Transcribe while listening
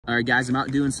All right, guys, I'm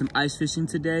out doing some ice fishing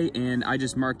today, and I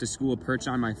just marked a school of perch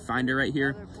on my finder right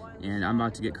here, and I'm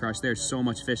about to get crushed. There's so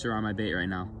much fish around my bait right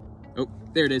now. Oh,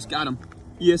 there it is. Got him.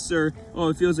 Yes, sir. Oh,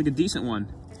 it feels like a decent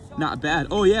one. Not bad.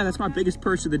 Oh, yeah, that's my biggest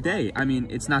perch of the day. I mean,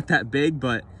 it's not that big,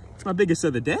 but it's my biggest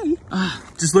of the day.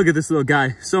 Just look at this little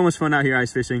guy. So much fun out here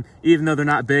ice fishing. Even though they're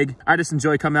not big, I just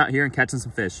enjoy coming out here and catching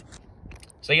some fish.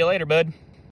 See you later, bud.